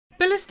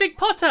Ballistic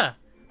Potter!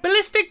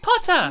 Ballistic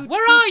Potter!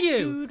 Where are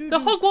you? The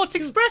Hogwarts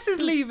Express is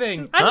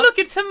leaving! And look,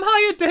 it's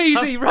Hermione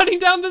Daisy running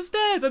down the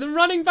stairs and then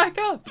running back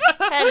up!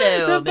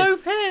 Hello, They're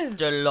both here!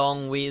 Mr.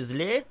 Long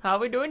Weasley. How are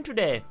we doing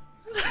today?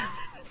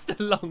 Mr.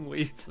 Long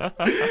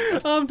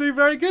Weasley. I'm doing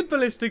very good,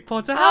 Ballistic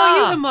Potter. How are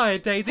you, Hermione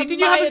Daisy? Did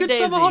you have a good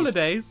summer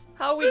holidays?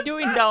 How are we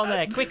doing down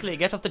there? Quickly,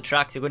 get off the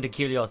tracks. You're going to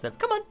kill yourself.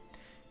 Come on.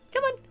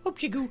 Come on.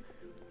 Up you go.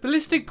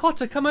 Ballistic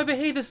Potter, come over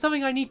here. There's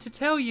something I need to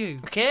tell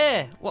you.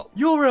 Okay. What?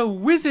 You're a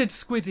wizard,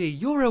 Squiddy.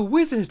 You're a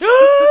wizard. I'm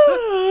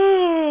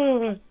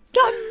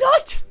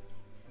not.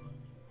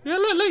 Yeah,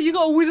 look, you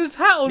got a wizard's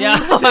hat on. Yeah,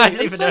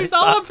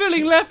 I'm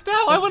feeling left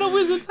out. I want a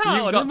wizard's hat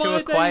You've on. got to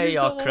acquire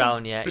your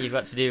crown yet. You've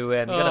got to do.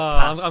 You've got to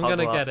pass. I'm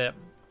gonna get it.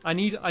 I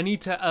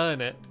need to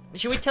earn it.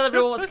 Should we tell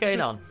everyone what's going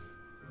on?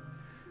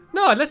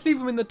 No, let's leave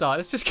them in the dark.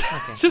 Let's just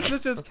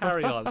let's just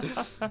carry on.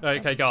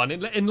 Okay, go on.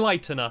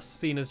 Enlighten us,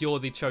 seeing as you're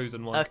the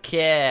chosen one.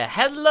 Okay,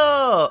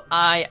 hello.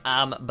 I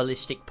am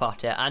Ballistic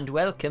Potter, and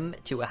welcome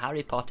to a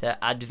Harry Potter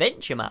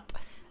adventure map.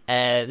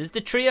 This is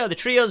the trio. The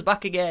trio's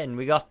back again.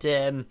 We got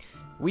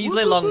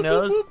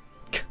Weaslylongnose.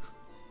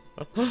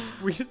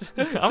 I'm going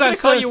to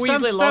call you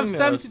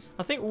Weaslylongnose.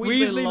 I think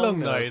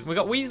Weaslylongnose. We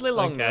got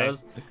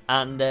Weaslylongnose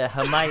and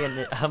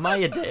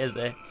Hermione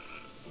Daisy.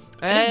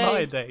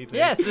 Hermione Daisy.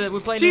 Yes,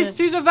 we're playing.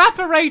 She's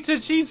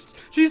evaporated. She's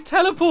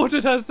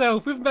teleported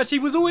herself. She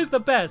was always the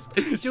best.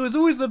 She was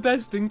always the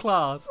best in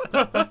class.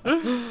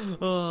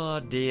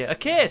 Oh dear.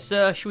 Okay,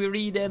 so should we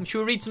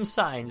read some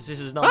signs? This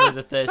is not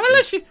the thirsty. Oh,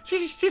 look,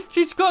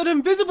 she's got an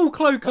invisible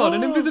cloak on,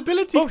 an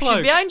invisibility cloak. Oh,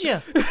 she's behind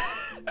you.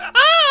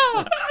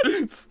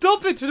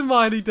 Stop it,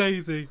 Hermione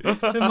Daisy.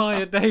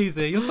 Hermione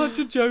Daisy, you're such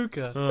a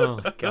joker. Oh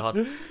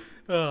God.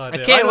 Oh,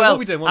 okay, well,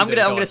 I'm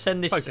gonna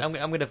send this. I'm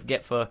gonna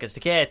get focused.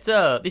 Okay,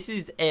 so this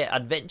is a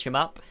adventure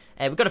map.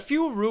 We've got a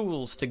few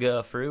rules to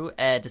go through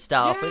to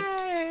start off with,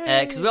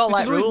 because we all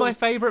like rules. This is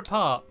always my favourite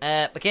part.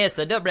 Okay,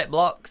 so don't break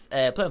blocks.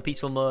 Play on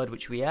peaceful mode,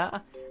 which we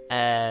are.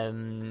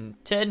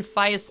 Turn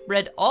fire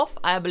spread off.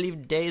 I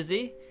believe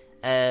Daisy.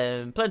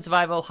 Play on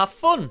survival. Have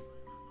fun.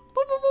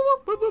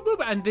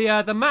 And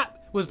the map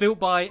was built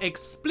by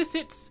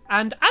Explicits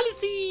and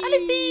Alice.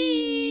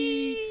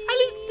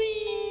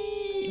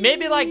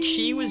 Maybe like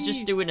she was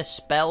just doing a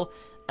spell,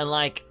 and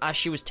like as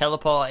she was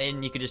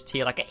teleporting, you could just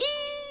hear like a.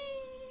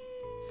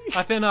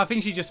 I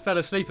think she just fell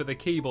asleep at the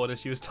keyboard as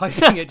she was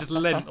typing it. Just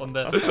leant on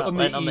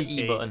the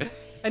E button.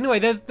 Anyway,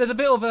 there's a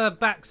bit of a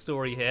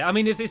backstory here. I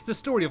mean, it's the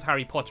story of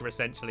Harry Potter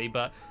essentially,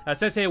 but it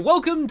says here,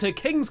 "Welcome to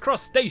King's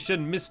Cross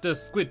Station, Mr.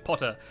 Squid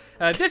Potter.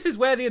 This is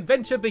where the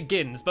adventure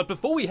begins. But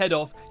before we head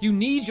off, you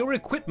need your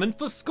equipment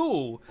for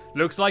school.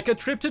 Looks like a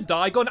trip to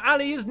Diagon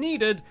Alley is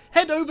needed.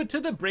 Head over to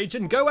the bridge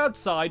and go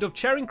outside of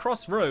Charing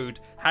Cross Road.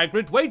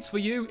 Hagrid waits for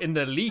you in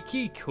the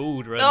leaky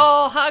cauldron."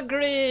 Oh,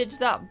 Hagrid,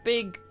 that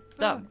big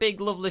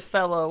lovely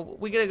fellow.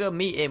 We're gonna go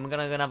meet him. We're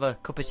gonna go and have a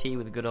cup of tea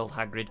with good old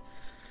Hagrid.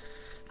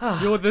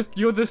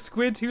 You're the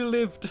squid who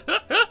lived.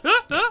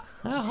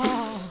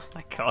 Oh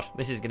my God,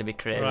 this is gonna be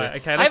crazy. Right,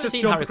 okay, I haven't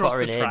seen Harry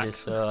Potter in ages,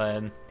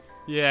 so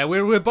yeah,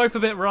 we're both a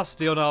bit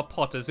rusty on our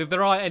Potters. If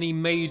there are any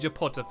major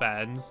Potter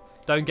fans,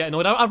 don't get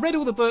annoyed. I've read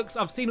all the books,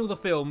 I've seen all the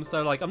films,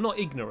 so like I'm not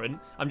ignorant.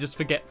 I'm just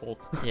forgetful.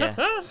 Yeah,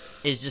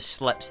 he's just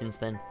slept since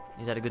then.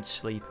 He's had a good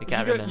sleep. He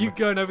can't remember. You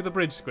going over the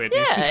bridge, Squid?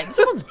 Yeah,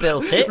 someone's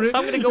built it, so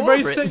I'm going to go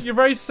over it. You're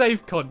very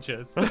safe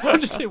conscious. I'm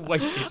just here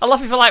waiting. I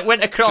love if I like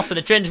went across and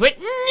the train just went.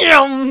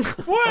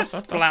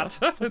 Splat.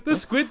 The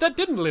squid that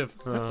didn't live.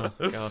 Oh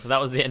God,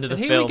 that was the end of the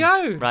film. Here we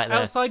go. Right there.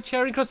 Outside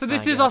Charing Cross. So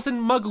this is us in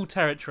Muggle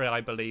territory,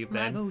 I believe.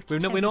 Then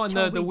we're not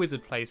in the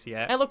wizard place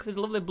yet. Hey, look, there's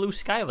a lovely blue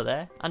sky over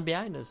there and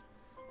behind us.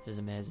 This is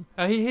amazing.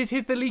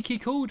 Here's the leaky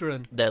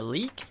cauldron. The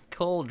leak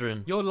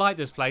cauldron. You'll like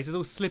this place. It's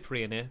all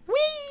slippery in here. Whee!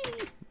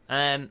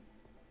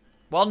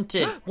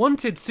 Wanted.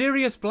 Wanted,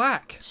 Sirius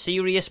Black.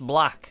 Sirius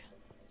Black.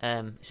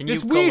 It's a new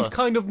It's weird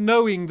kind of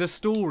knowing the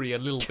story a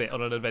little bit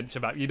on an adventure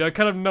map, you know,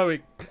 kind of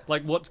knowing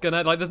like what's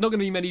gonna, like there's not gonna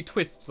be many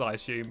twists, I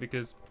assume,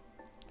 because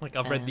like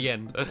I've read the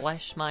end.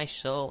 Bless my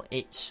soul,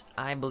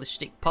 I'm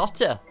Ballistic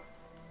Potter.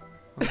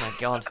 Oh my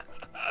God.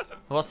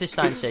 What's this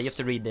sign say? You have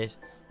to read this.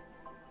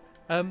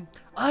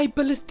 I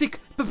Ballistic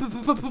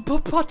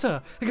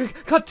Potter. I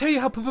can't tell you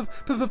how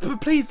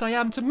pleased I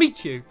am to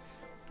meet you.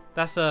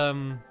 That's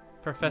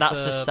Professor.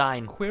 That's a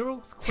sign.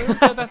 Quirrell? Yeah,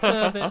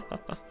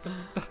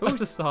 that's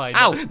the sign.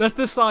 Ow! That's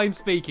the sign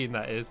speaking.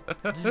 That is.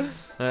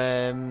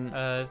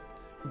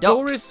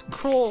 Doris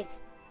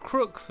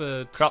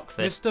Crookford.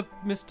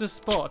 Mr.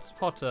 Spots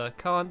Potter.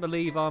 Can't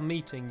believe I'm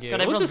meting you.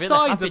 God, all the really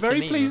signs are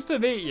very pleased to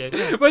meet you.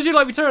 Imagine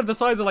like we turn, the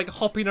signs are like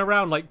hopping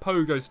around like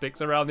pogo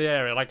sticks around the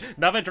area. Like,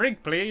 another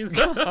drink, please.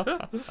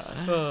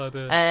 Oh,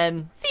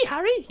 dear. See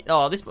Harry.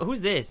 Oh,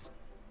 who's this?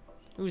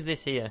 Who's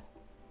this here?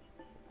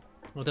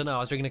 I don't know. I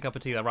was drinking a cup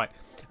of tea there. Right.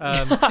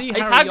 See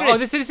Harry. Hagrid. Oh,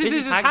 this is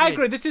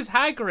Hagrid. This is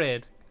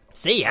Hagrid.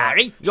 See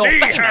Harry. You're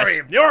famous.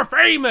 Harry, you're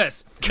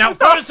famous. Now,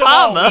 first of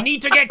all, we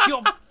need to get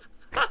your.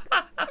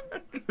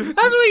 That's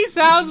what he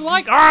sounds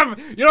like.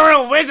 You're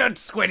a wizard,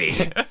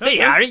 Squiddy. See,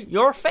 Harry,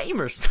 you're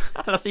famous.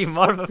 That's even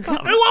more of a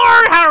fan. Who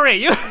are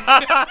Harry?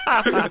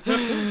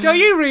 Go,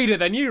 you read it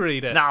then. You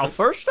read it. Now,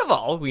 first of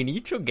all, we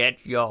need to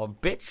get your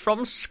bits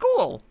from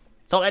school.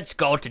 So let's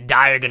go to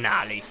Diagon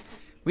Alley.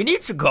 We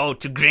need to go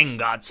to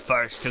Gringotts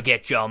first to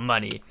get your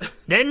money.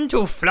 Then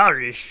to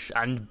Flourish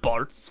and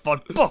Bolts for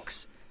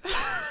books.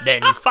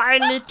 Then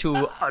finally to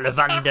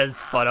Ollivander's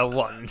for a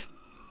wand.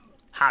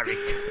 Harry.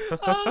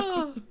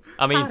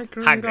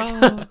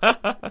 Hagrid.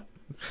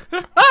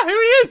 Ah,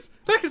 here he is!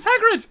 Look, it's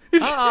Hagrid!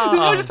 He's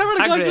just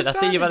having a go. Hagrid, I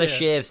see you've had a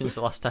shave since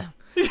the last time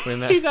we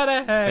met. He's had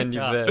a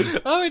haircut.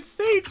 And Oh, it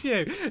suits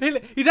you.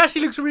 He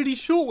actually looks really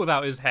short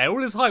without his hair.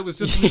 All his height was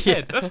just his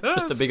head.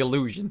 Just a big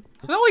illusion.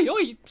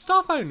 Oi,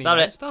 staff only.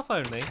 Sorry. Staff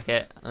only.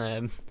 Okay.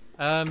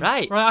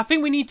 Right. I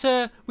think we need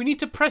to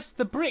press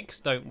the bricks,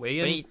 don't we?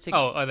 And, need to-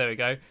 oh, there we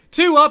go.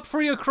 2 up,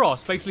 3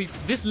 across. Basically,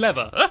 this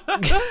lever.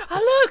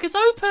 Oh, look, it's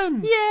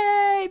open.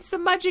 Yay! It's the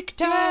magic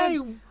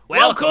time.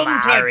 Welcome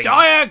to Harry.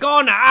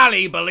 Diagon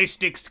Alley,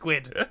 Ballistic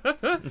Squid.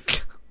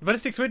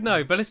 Ballistic Squid?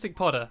 No, Ballistic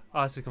Potter.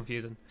 Oh, this is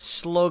confusing.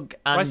 Slug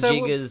and Right, so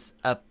Jiggers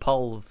a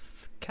pulv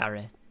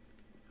carry.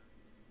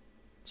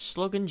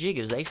 Slug and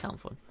Jiggers, they sound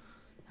fun.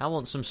 I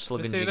want some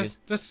slug and jiggers.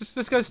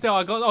 Let's go still.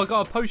 I got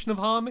a potion of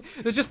harming.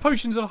 There's just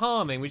potions of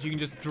harming which you can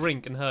just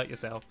drink and hurt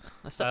yourself.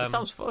 That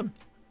sounds fun.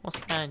 What's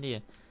the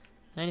idea?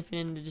 Anything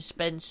in the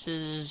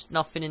dispensers?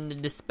 Nothing in the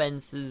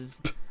dispensers.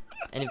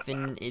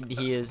 Anything in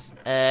here's?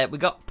 We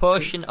got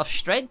potion of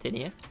strength in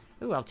here.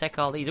 Ooh, I'll take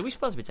all these. Are we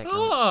supposed to be taking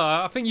all these?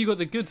 I think you got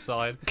the good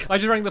side. I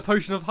just drank the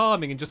potion of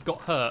harming and just got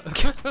hurt.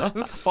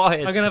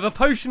 Fired. I'm gonna have a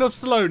potion of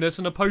slowness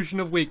and a potion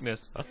of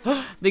weakness.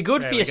 They're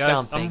good There for we your go.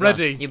 stamping. I'm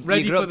ready. You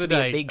Ready grew for up the to be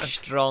day. a big,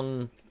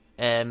 strong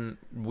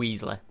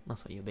Weasley.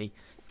 That's what you'll be.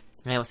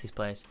 Hey, what's this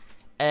place?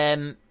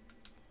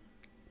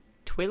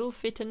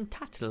 Twilfit and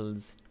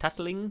Tattles.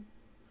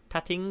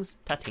 Tattings.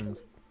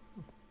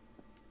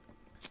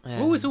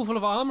 Oh, it's all full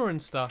of armour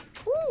and stuff.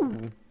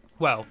 Ooh.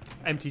 Well,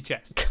 empty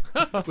chest.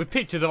 With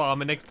pictures of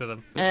armour next to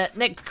them.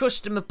 Next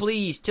customer,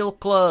 please. Still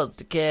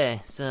clothed.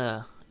 Okay,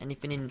 so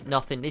anything in?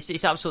 Nothing.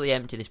 It's absolutely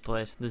empty. This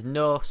place. There's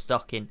no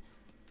stocking.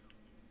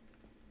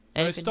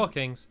 No Anything?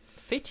 stockings.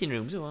 Fitting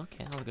rooms. Oh,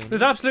 okay. I'll go in.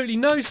 There's absolutely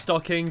no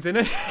stockings in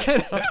it.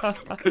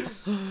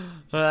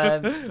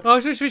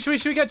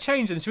 Should we get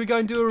changed and should we go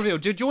and do a reveal?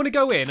 Do you want to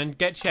go in and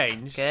get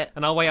changed? Okay.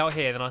 And I'll wait out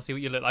here, then I'll see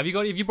what you look like.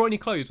 Have you brought any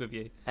clothes with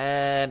you?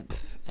 I've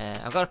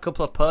got a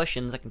couple of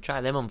potions. I can try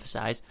them on for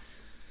size.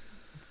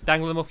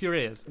 Dangle them off your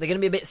ears. They're gonna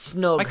be a bit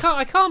snug.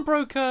 I can't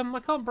break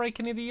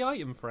any of the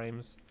item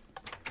frames.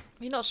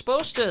 You're not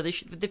supposed to.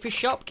 They're for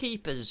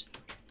shopkeepers.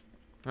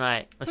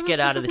 Right, let's get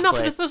out of this There's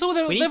nothing. place. That's all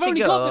We need they've to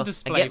only go got the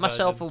display and get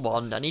myself versions. a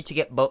wand. I need to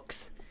get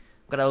books.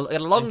 I've got a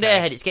long day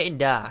ahead. It's getting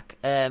dark.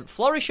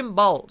 Flourish and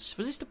Bolts.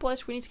 Was this the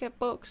place we need to get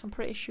books? I'm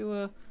pretty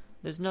sure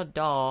there's no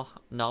door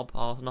knob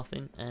or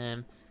nothing.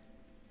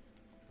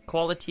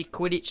 Quality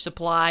Quidditch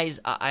supplies.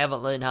 I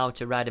haven't learned how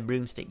to ride a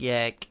broomstick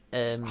yet.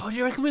 Do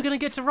you reckon we're going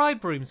to get to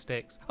ride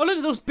broomsticks? Oh, look,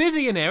 it's all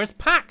busy in here. It's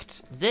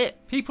packed. Is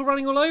it? People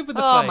running all over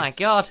the Oh place. my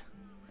god.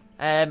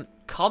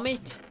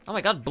 Comet. Oh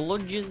my god,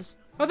 bludgers.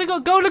 Oh, they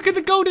got go look at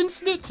the golden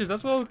snitches.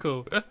 That's well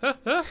cool.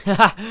 Oh,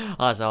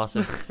 that's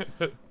awesome.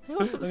 Hey,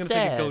 what's I'm going to take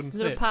a upstairs? golden Is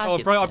there a snitch. party Oh, I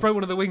upstairs? broke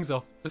one of the wings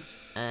off.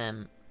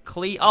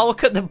 Oh,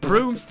 look at the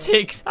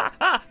broomsticks.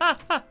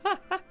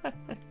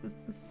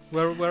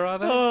 Where are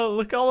they? Oh,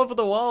 look all over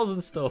the walls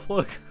and stuff.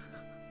 Look.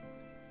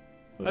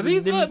 Are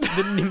these the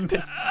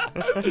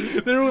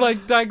Nimbus? They're all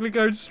like dangling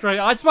going straight.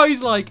 I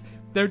suppose like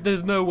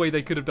there's no way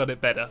they could have done it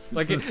better.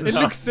 Like it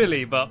looks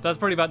silly, but that's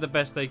probably about the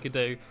best they could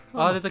do.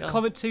 Oh, there's a God.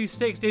 Comet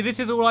 260. This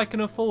is all I can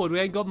afford. We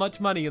ain't got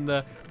much money in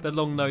the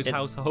Longnose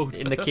household.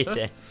 in the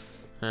kitty.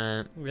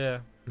 Yeah.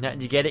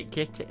 Did you get it,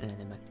 kitty?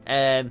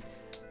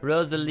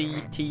 Rosalie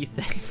tea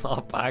thing,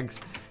 4 bags.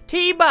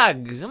 Tea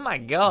bags! Oh my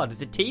god,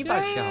 it's a tea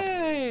bag shop.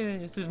 Yay,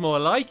 this is more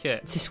like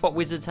it. Is this what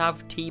wizards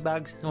have? Tea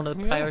bags? One of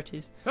the Yeah.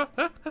 priorities.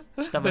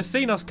 They've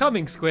seen us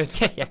coming, Squid.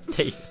 Yeah,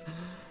 tea.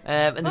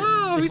 And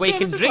there's where you can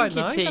this is drink quite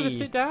your nice. tea. Have a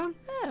sit down,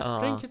 Oh,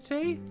 drink your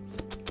tea.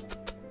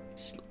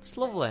 it's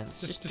lovely.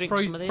 Let's just drink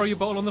throw, some of this. throw your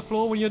bottle on the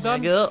floor when you're There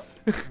done.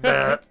 we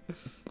go.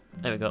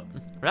 There we go.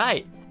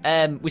 Right.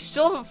 We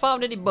still haven't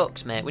found any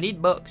books, mate. We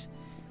need books.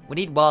 We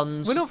need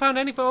wands. We're not found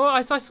anything. Oh,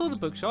 I saw the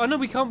bookshop. I know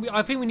we can't.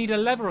 I think we need a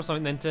lever or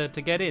something then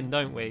to get in,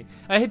 don't we?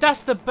 That's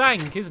the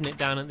bank, isn't it,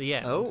 down at the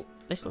end? Oh,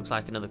 this looks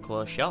like another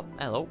clothes shop.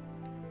 Hello.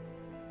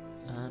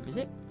 Is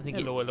it? I think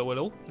Hello. I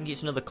think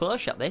it's another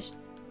clothes shop. This. Is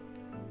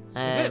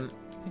it? Well-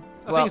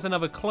 I think it's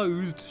another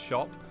closed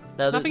shop.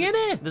 No, Nothing in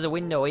here. There's a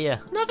window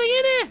here Nothing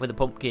in here. with a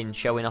pumpkin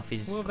showing off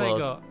his What have clothes.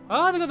 they got?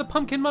 Oh, they got the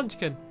pumpkin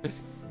munchkin.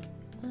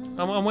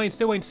 I'm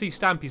still waiting to see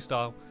Stampy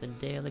style. The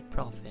Daily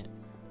Prophet.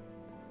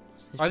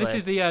 Oh, this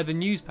is the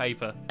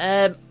newspaper.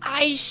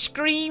 Ice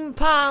cream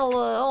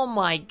parlour. Oh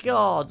my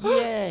god,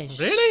 yes.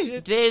 Really?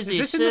 Daisy,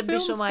 Is this in the serve me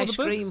films some or the ice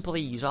cream, books?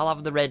 please. I'll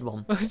have the red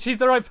one. She's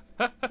the right.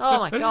 Oh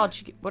my god,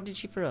 what did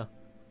she throw?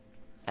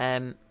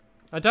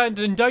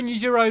 Don't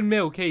use your own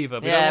milk either.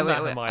 We don't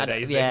want that in my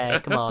days. yeah,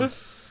 come on.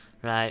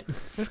 Right.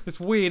 It's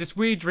weird. It's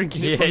weird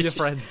drinking it from your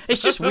friends.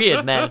 It's just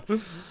weird, man.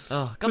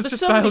 Oh, God, there's just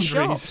so many boundaries.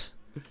 shops.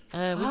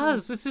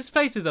 This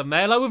places are,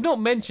 man. Like, we've not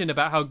mentioned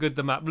about how good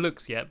the map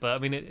looks yet, but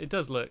I mean, it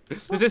does look.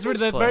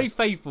 They're very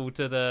faithful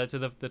to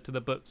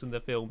the books and the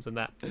films and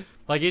that.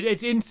 Like,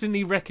 it's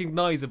instantly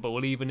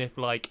recognizable, even if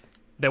like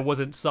there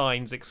wasn't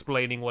signs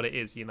explaining what it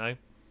is. You know.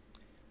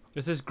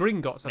 This is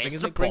Gringotts. I think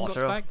is it Gringotts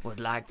back? Would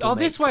like to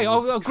this way.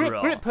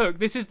 Grip Hook.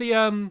 This is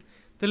the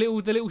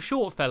little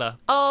short fella.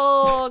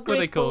 Oh, what are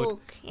they called?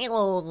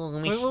 Hello,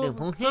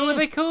 What are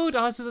they called?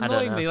 Oh, this is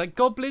annoying me. Like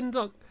goblins.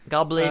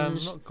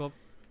 Goblins. Not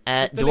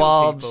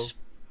Dwarves.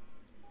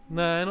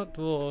 No, not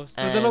dwarves.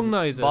 The long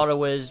noses.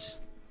 Borrowers.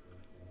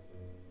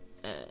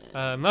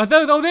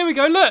 There we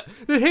go. Look,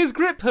 here's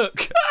Grip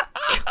Hook.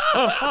 See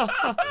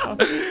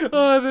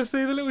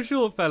the little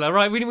short fella.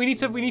 Right, we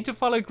need to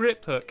follow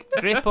Grip Hook.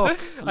 Grip Hook.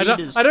 I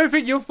don't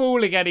think you're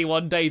fooling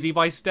anyone, Daisy,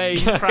 by staying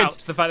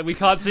crouched. The fact that we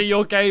can't see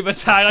your gamer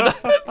tag.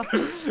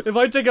 It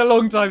might take a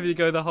long time if you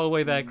go the whole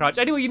way there, crouch.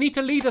 Anyway, you need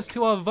to lead us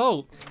to our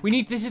vault. We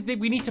need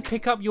to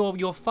pick up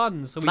your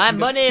funds. So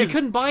money. We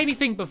couldn't buy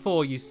anything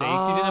before, you see.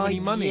 Oh, you didn't have any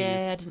money.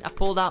 Yeah, I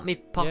pulled out my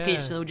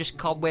pockets and there were just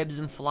cobwebs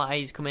and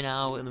flies coming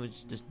out, and there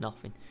was just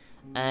nothing.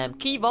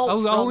 Key vault.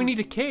 Oh, we need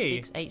a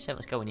key. 687.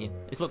 Let's go in here.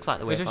 This looks like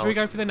the way. Should we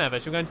go for the Nether?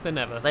 Should we go into the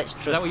Nether? Let's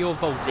trust is that what your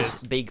vault this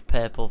is? Big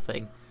purple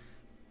thing.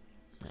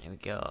 There we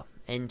go.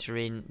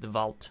 Entering the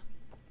vault.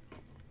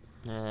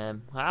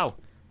 Wow.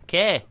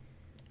 Okay.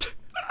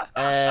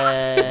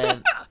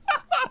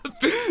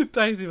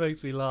 Daisy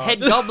makes me laugh.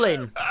 Head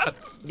goblin.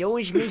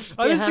 Does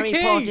Mr. Harry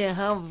Potter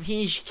have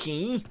his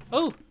key?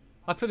 Oh,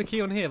 I put the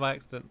key on here by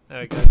accident.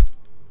 There we go.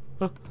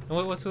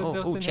 What's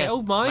in here?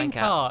 Oh,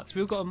 minecarts.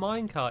 We've got a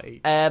minecart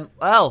each.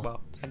 Well,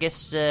 I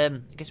guess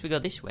we go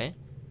this way.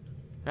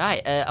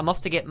 Right. I'm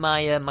off to get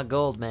my my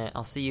gold, mate.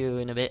 I'll see you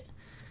in a bit.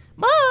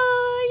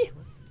 Bye.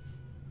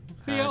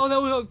 See,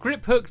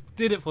 Grip Hook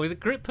did it for. Is it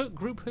Grip Hook?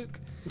 Group Hook?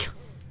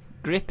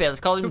 Grippy.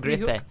 Let's call him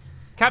Grippy.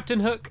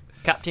 Captain Hook.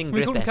 Captain Grippy.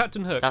 We call him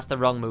Captain Hook. That's the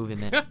wrong movie,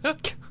 mate.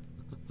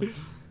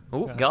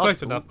 Oh, God.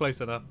 Close enough. Close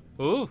enough.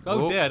 Oh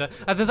dear.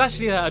 There's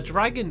actually a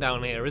dragon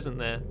down here, isn't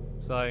there?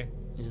 So.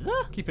 Is there?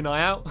 Keep an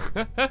eye out.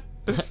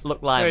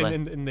 Look lively.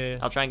 In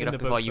I'll try and get up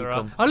before you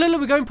come. Oh,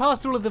 look, we're going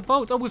past all of the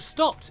vaults. Oh, we've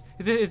stopped.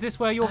 Is this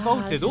where your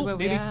vault is? Oh,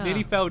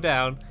 nearly fell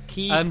down.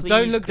 Key,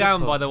 don't look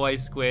down, by the way,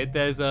 Squid.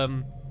 There's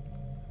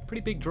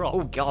pretty big drop.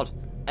 Oh, God.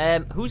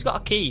 Who's got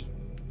a key?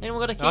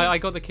 Anyone got a key? I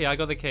got the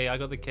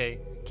key.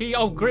 Key.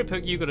 Oh, Grip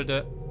Hook, you got to do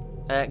it.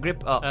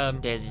 Grip. Oh,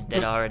 Daisy's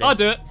dead already. I'll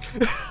do it.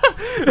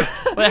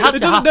 Well,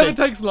 it never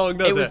takes long,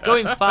 does it? It was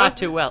going far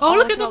too well. Oh,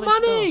 look at the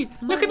money!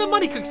 Look at the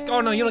money.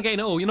 Oh no, you're not getting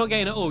it all. You're not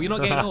getting it all. You're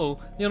not getting it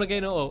all. You're not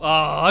getting it all. Oh,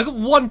 I got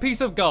one piece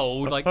of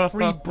gold, like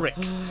 3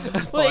 bricks.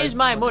 Well, it is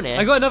my money.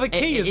 I got another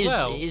key as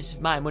well. It is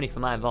my money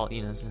for my vault,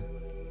 you know. So.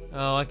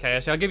 Oh, okay.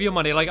 Actually, I'll give you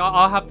money. Like,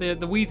 I'll have the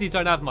Weasleys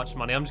don't have much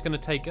money. I'm just gonna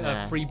take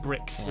 3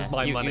 bricks as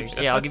my money.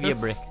 Yeah, I'll give you a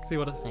brick. See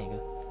what? There you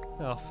go.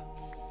 Oh,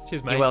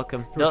 cheers, mate. You're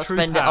welcome. Don't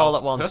spend it all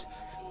at once.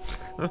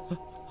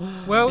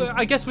 Well,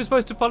 I guess we're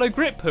supposed to follow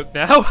Grip Hook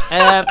now.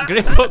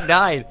 Grip Hook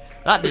died.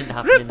 That didn't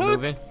happen in the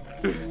movie.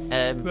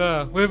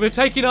 No, we're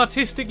taking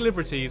artistic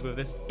liberties with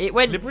this. It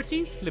went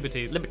liberties.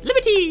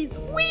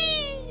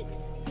 Whee!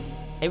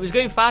 It was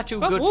going far too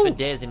good for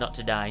Daisy not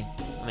to die.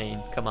 I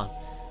mean, come on.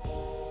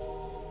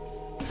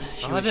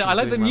 I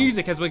like the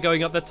music as we're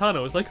going up the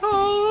tunnel. It's like,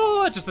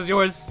 oh, just as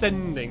you're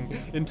ascending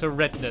into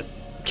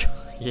redness.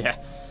 Yeah,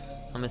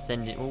 I'm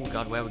ascending. Oh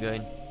God, where are we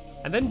going?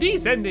 And then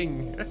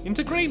descending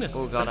into greenness.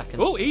 Oh God, I can.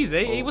 Oh,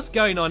 easy. Oh. What's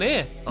going on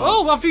here?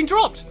 Oh, I've been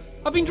dropped.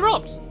 Have you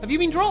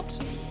been dropped?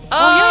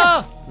 Oh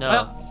yeah.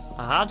 No,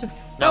 I had. No.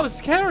 That was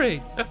scary.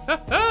 Where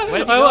did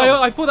you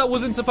go? I thought that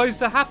wasn't supposed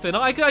to happen.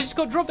 I just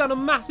got dropped down a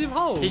massive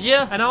hole. Did you?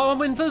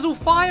 And there's all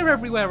fire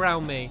everywhere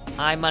around me.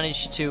 I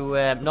managed to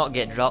not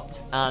get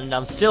dropped, and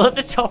I'm still at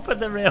the top of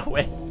the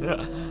railway.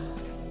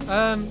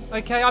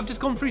 Okay, I've just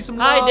gone through some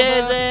lava.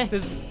 Hi,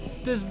 Daisy.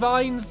 There's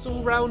vines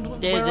all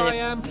around Daisy. where I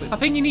am. I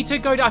think you need to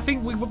go. I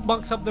think we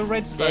mucked up the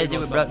redstone. Daisy,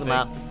 we broke the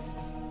map.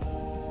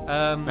 Right,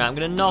 I'm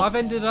gonna knock. I've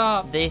ended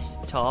up this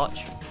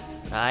torch.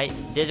 Right,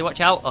 Daisy,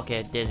 watch out.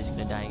 Okay, Daisy's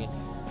gonna die again.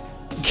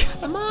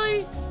 Am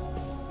I?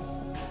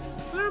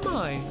 Where am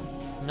I?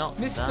 Not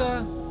Mr.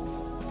 That.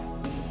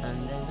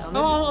 And then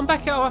I'm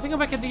back. I think I'm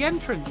back at the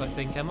entrance. I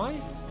think. Am I?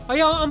 Oh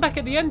yeah, I'm back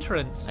at the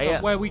entrance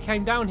of where we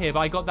came down here.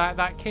 But I got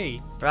that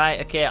key. Right.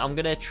 Okay, I'm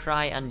gonna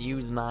try and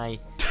use my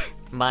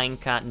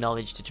minecart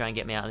knowledge to try and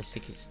get me out of this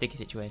sticky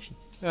situation.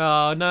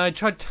 Oh no!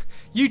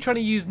 You trying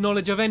to use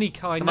knowledge of any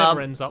kind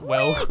never ends up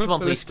well. Come on,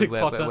 please.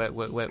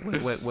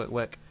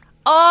 Work.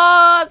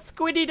 Oh,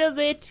 Squiddy does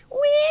it!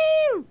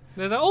 Woo!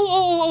 There's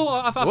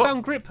I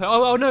found Grip.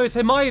 Oh no! It's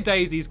Hermione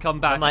Daisy's come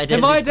back.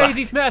 Hermione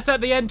Daisy's met us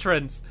at the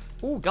entrance.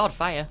 Oh God,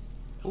 fire!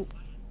 Oh,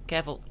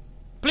 careful!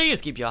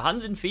 Please keep your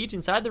hands and feet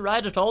inside the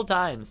ride at all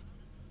times.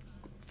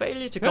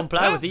 Failure to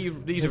comply with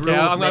these rules.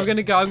 I'm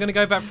gonna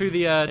go back through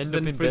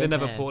the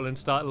Nether portal and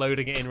start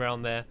loading it in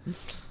around there.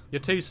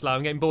 You're too slow.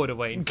 I'm getting bored of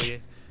waiting for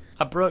you.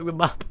 I broke the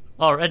map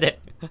already.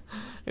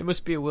 It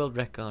must be a world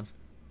record.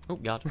 Oh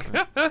God.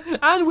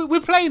 And we're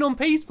playing on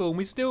peaceful, and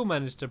we still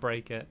managed to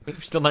break it. We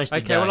still managed to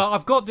Okay, die. well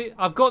I've got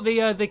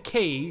the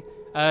key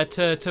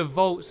to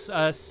vaults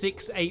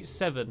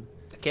 687.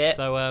 Okay.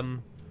 So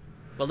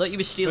Well, don't you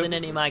be stealing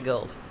any of my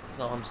gold.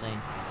 That's all I'm saying.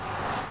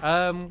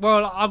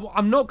 well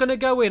I'm not gonna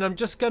go in. I'm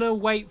just gonna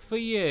wait for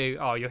you.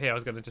 Oh, you're here. I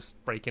was gonna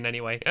just break in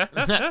anyway.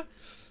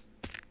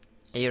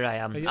 Here I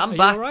am. Are I'm you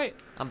back. all right?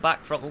 I'm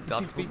back from. Oh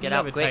God. Be Get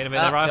out quick. levitating a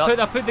bit there, right? God.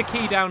 I put the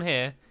key down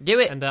here. Do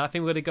it. And I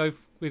think we're gonna go.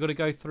 We've got to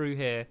go through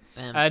here.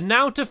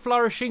 Now to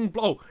flourishing.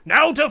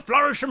 Now to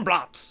flourishing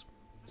blots,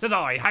 says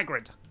I,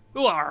 Hagrid.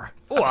 Ooar.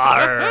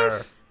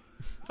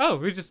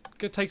 Oh,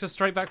 it takes us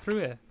straight back through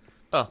here.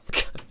 Oh,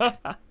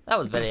 that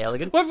was very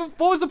elegant. What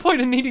was the point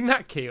of needing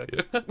that key?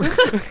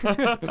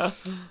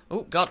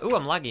 Oh God. Oh,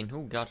 I'm lagging.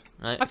 Oh God.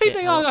 Right, I think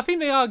they are. I think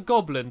they are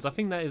goblins. I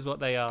think that is what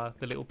they are.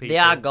 The little people. They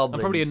are goblins.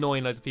 I'm probably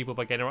annoying loads of people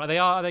by getting it right.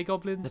 Are they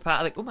goblins? The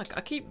part of oh my God.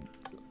 I keep.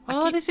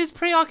 This is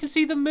pretty. I can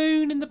see the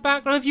moon in the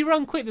background. If you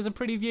run quick, there's a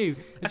pretty view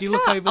as you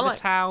look over the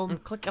town.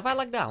 Click. Have I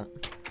lagged out?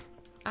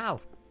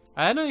 Ow.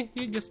 No,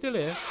 you're still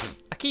here.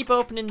 I keep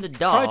opening the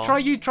door.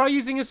 Try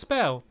using a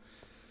spell.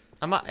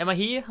 Am I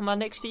here? Am I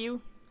next to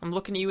you? I'm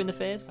looking at you in the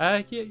face.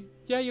 Yeah,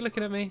 you're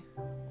looking at me.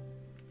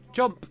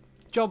 Jump.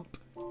 Am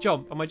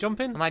I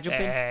jumping? Am I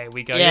jumping? There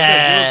we go.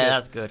 Yeah, you're good.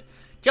 that's good.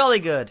 Jolly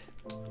good.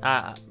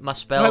 My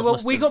spells. Right, well,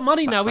 must we have got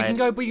money now. We backfired.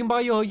 can go. We can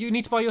buy your. You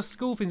need to buy your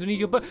school things. We need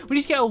your. But we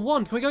need to get a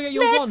wand. Can we go get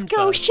your wand? Let's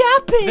go first?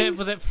 shopping.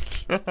 Was it?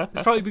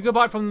 It's probably we could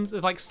buy it from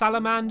like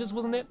salamanders,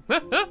 wasn't it?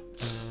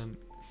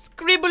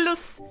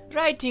 Scribulous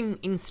writing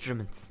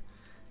instruments.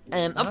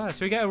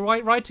 Should we get a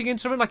writing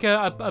instrument like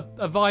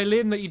a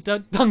violin that you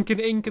dunk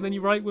in ink and then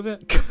you write with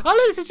it? Oh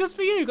look, this is just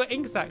for you. You've got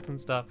ink sacs and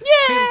stuff.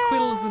 Yeah.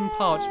 Quills and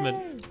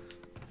parchment.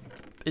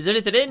 Is there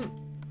anything in?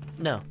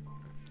 No.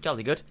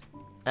 Jolly good.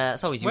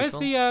 It's always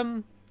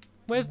useful.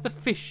 Where's the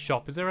fish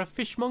shop? Is there a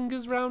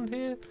fishmongers round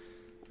here?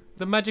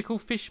 The magical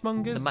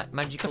fishmongers. The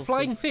magical. The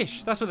flying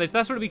fish. That's what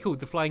it'd be called.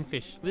 The flying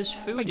fish. There's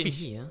food in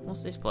here.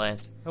 What's this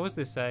place? What does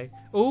this say?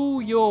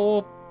 All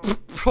your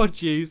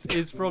produce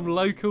is from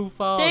local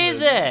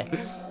farmers.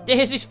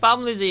 Daisy's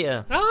family's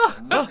here.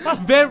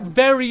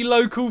 Very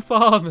local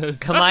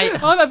farmers.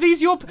 Are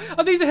these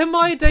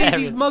Hermione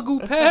Daisy's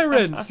muggle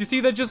parents? You see,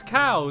 they're just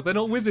cows. They're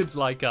not wizards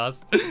like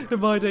us.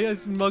 Hermione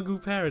Daisy's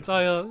muggle parents.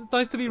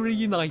 Nice to be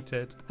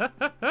reunited.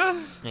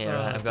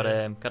 Yeah, I've got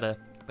a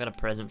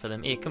present for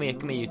them. Here, come here,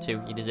 you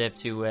two. You deserve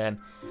to.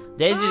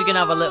 Daisy's gonna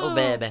have a little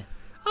baby.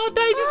 Oh,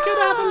 Daisy's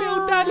gonna have a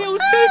little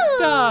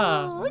sister.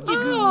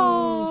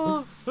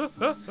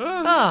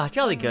 Oh,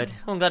 jolly good.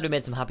 I'm glad we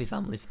made some happy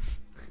families.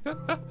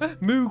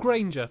 Moo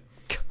Granger.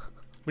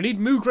 We need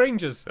Moo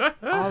Grangers. All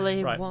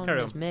I right, want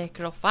carry is on. make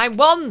her off. Find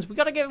wands. We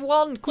gotta get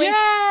one quick.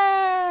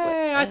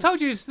 Yeah, I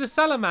told you it's the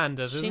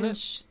salamanders, isn't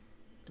it?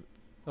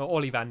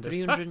 Or Ollivanders.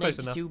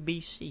 382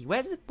 BC.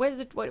 Where's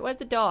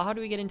the door? How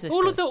do we get into this?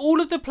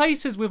 All of the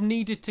places we've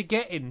needed to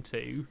get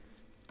into,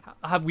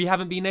 we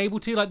haven't been able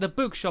to. Like the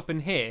bookshop in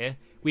here,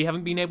 we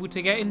haven't been able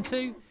to get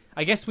into.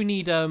 I guess we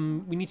need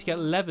to get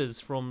levers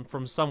from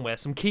somewhere,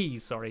 some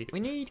keys. Sorry, we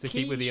need to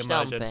keys, keep with the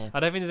immersion. I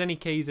don't think there's any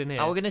keys in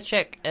here. We're gonna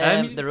check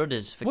the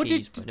rudders for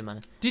keys.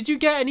 Did you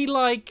get any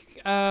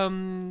like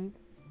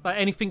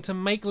anything to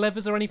make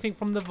levers or anything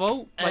from the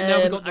vault? Like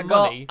now we got the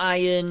money. Got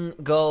iron,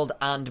 gold,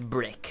 and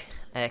brick.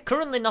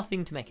 Currently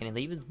nothing to make any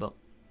levers, but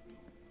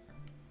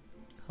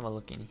have a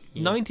look in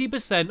here.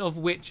 90% of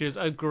witches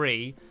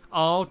agree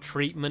our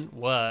treatment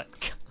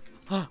works.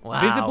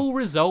 Wow. Visible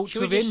results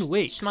Should we within just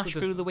weeks. Smash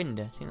through the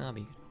window. I think that'd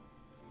be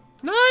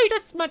good.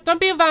 No, don't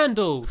be a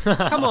vandal.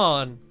 Come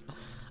on.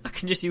 I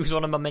can just use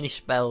one of my many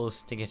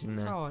spells to get in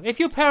there. Come on. If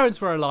your parents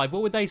were alive,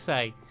 what would they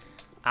say?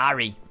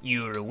 Harry,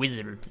 you're a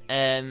wizard.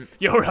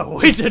 You're a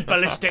wizard,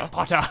 Ballistic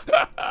Potter.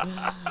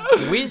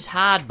 Whiz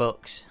hard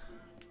books.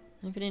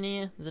 Anything in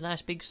here? There's a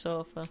nice big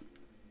sofa.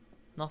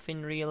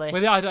 Nothing really.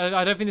 Well,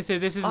 I don't think this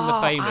isn't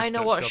the famous. I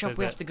know what shop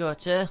we have to go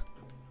to.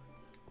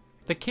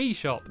 The key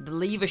shop. The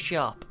lever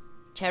shop.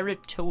 Terror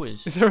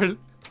Tours. Is there a...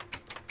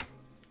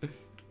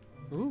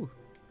 Ooh.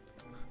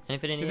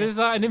 Anything in here? Is this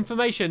like an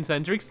information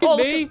centre? Excuse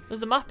me?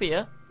 There's a map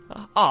here.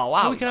 Oh,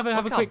 wow. We can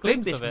have a quick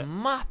glimpse of it. This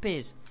map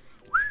is.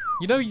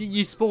 You know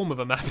you spawn with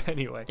a map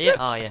anyway. Yeah.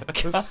 Oh, yeah.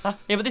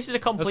 Yeah, but this is a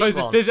complete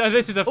one.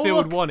 This is a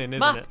field one in, isn't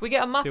map. it? We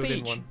get a map field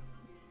each. One.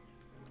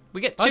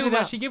 We get two Did they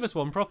maps. actually give us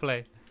one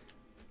properly?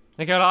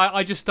 Okay,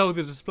 I just stole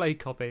the display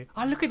copy.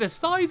 Look at the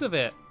size of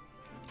it.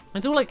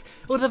 It's all like,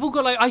 they've all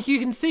got like, you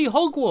can see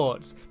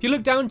Hogwarts. If you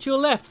look down to your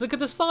left, look at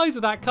the size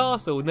of that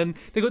castle. And then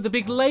they've got the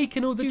big lake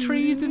and all the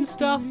trees and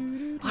stuff.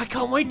 I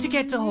can't wait to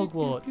get to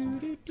Hogwarts.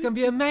 It's going to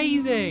be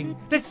amazing.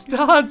 Let's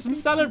dance and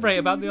celebrate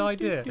about the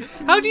idea.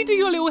 How do you do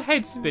your little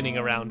head spinning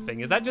around thing?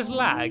 Is that just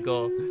lag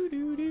or?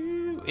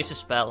 It's a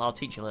spell. I'll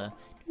teach you later.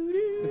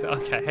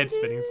 Okay, head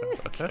spinning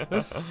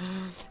spell.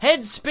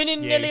 Head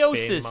spinning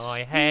Neliosis. Spin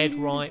my head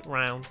right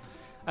round.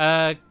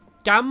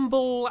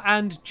 Gamble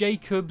and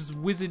Jacob's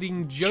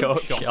Wizarding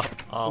Joke Shop.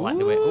 Oh, I like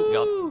the way.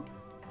 Oh,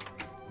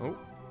 God.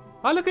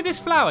 Oh, look at this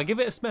flower.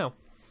 Give it a smell.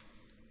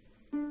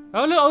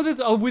 Oh look! Oh, there's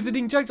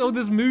wizarding jokes. Oh,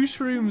 there's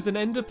mushrooms and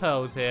ender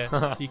pearls here.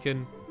 You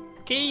can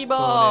Keyboard.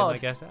 spawn in, I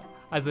guess,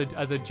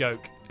 as a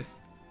joke.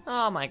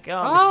 Oh my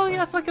god. Oh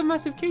yeah, it's like a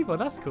massive keyboard.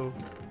 That's cool.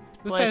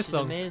 Let's play a This is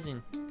song.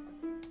 amazing.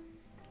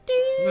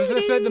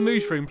 Let's let the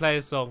mushroom play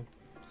a song.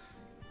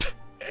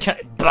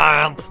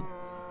 Bam!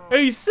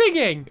 He's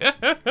singing.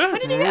 Where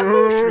did you get a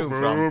mushroom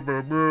from?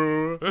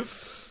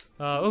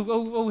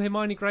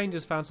 Hermione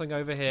Granger's found something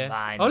over here.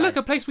 Fine, oh, look,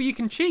 fine. a place where you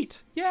can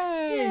cheat. Yay!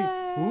 Yay.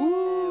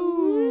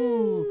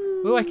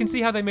 Ooh, I can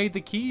see how they made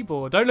the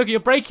keyboard. Don't look, you're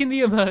breaking the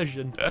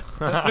immersion.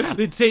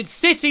 It's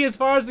city as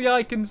far as the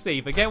eye can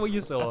see. Forget what you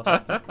saw.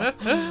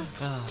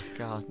 Oh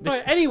god.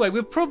 Right, anyway,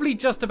 we've probably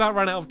just about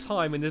run out of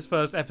time in this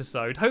first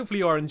episode. Hopefully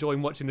you are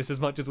enjoying watching this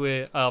as much as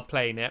we're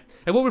playing it.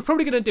 And what we're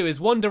probably going to do is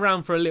wander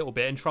around for a little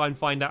bit and try and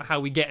find out how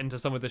we get into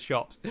some of the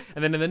shops.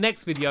 And then in the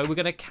next video, we're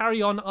going to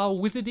carry on our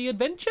wizardy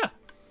adventure.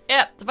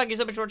 Yeah, so thank you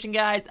so much for watching,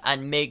 guys,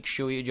 and make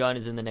sure you join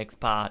us in the next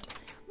part.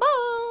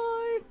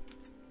 Bye!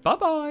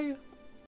 Bye-bye.